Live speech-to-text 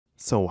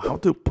So how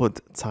to put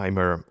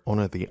timer on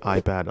the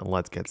iPad, and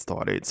let's get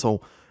started.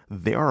 So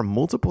there are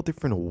multiple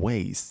different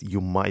ways you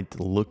might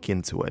look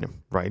into it,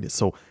 right?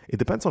 So it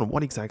depends on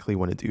what exactly you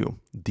want to do.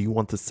 Do you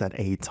want to set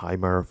a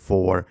timer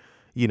for,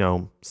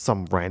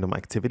 some random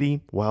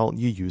activity? Well,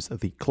 you use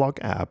the clock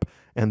app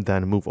and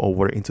then move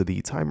over into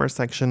the timer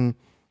section,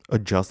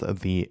 adjust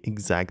the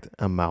exact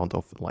amount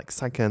of like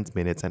seconds,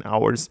 minutes, and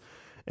hours.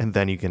 And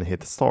then you can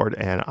hit start,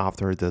 and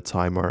after the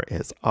timer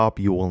is up,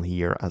 you will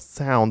hear a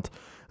sound,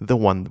 the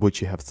one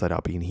which you have set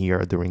up in here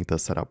during the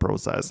setup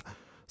process.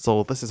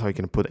 So this is how you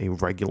can put a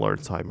regular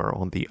timer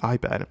on the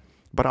iPad.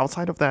 But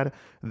outside of that,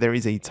 there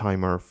is a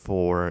timer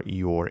for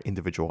your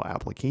individual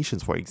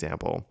applications, for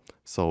example.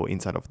 So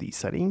inside of the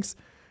settings,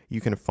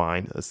 you can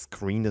find a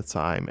screen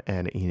time,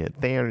 and in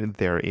it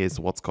there is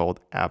what's called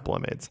app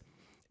limits.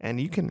 And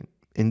you can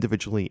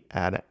individually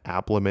add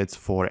app limits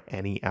for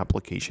any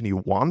application you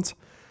want,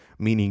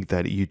 meaning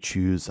that you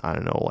choose, I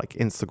don't know, like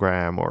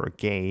Instagram or a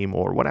game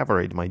or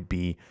whatever it might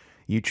be.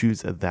 You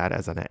choose that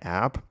as an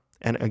app.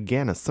 And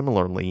again,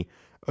 similarly,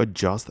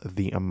 adjust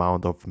the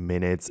amount of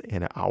minutes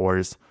and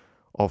hours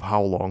of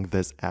how long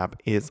this app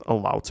is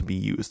allowed to be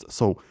used.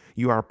 So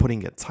you are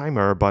putting a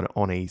timer, but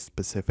on a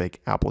specific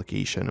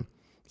application.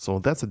 So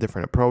that's a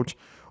different approach.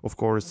 Of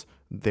course,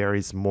 there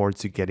is more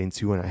to get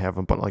into, and I have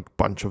a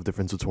bunch of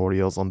different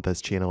tutorials on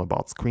this channel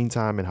about screen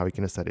time and how you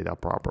can set it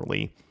up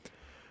properly.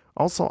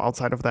 Also,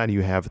 outside of that,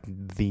 you have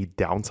the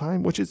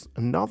downtime, which is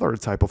another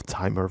type of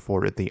timer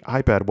for the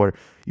iPad, where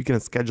you can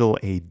schedule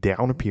a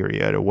down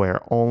period where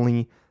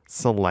only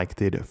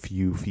selected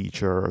few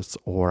features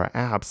or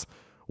apps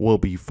will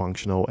be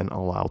functional and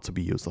allowed to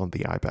be used on the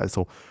iPad.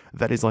 So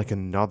that is like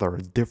another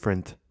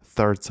different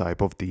third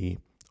type of the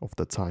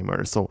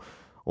timer. So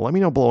let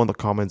me know below in the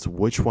comments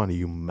which one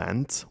you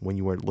meant when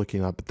you were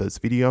looking up this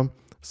video.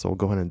 So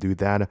go ahead and do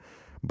that.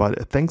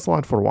 But thanks a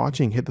lot for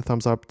watching. Hit the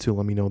thumbs up to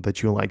let me know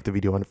that you liked the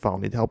video and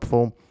found it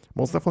helpful.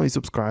 Most definitely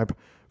subscribe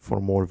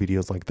for more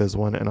videos like this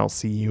one, and I'll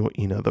see you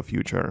in the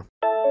future.